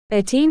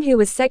A teen who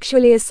was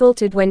sexually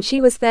assaulted when she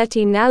was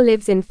 13 now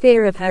lives in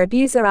fear of her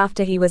abuser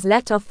after he was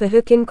let off the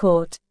hook in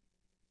court.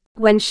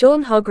 When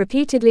Sean Hogg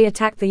repeatedly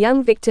attacked the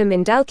young victim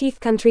in Dalkeith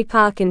Country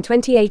Park in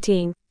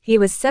 2018, he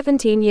was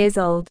 17 years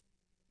old.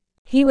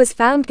 He was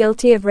found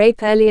guilty of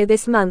rape earlier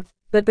this month,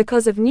 but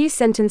because of new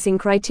sentencing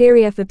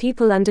criteria for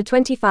people under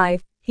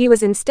 25, he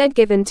was instead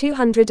given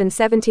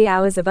 270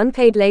 hours of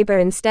unpaid labor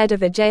instead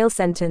of a jail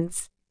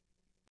sentence.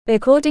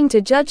 According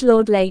to Judge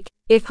Lord Lake,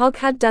 if Hogg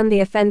had done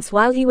the offense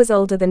while he was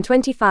older than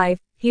 25,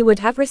 he would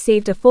have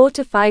received a 4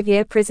 to 5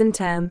 year prison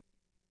term.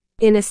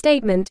 In a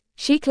statement,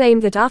 she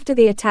claimed that after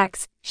the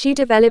attacks, she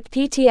developed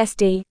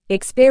PTSD,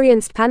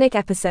 experienced panic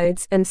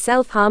episodes, and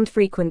self-harmed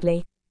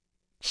frequently.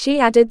 She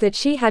added that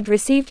she had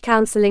received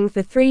counseling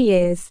for 3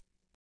 years.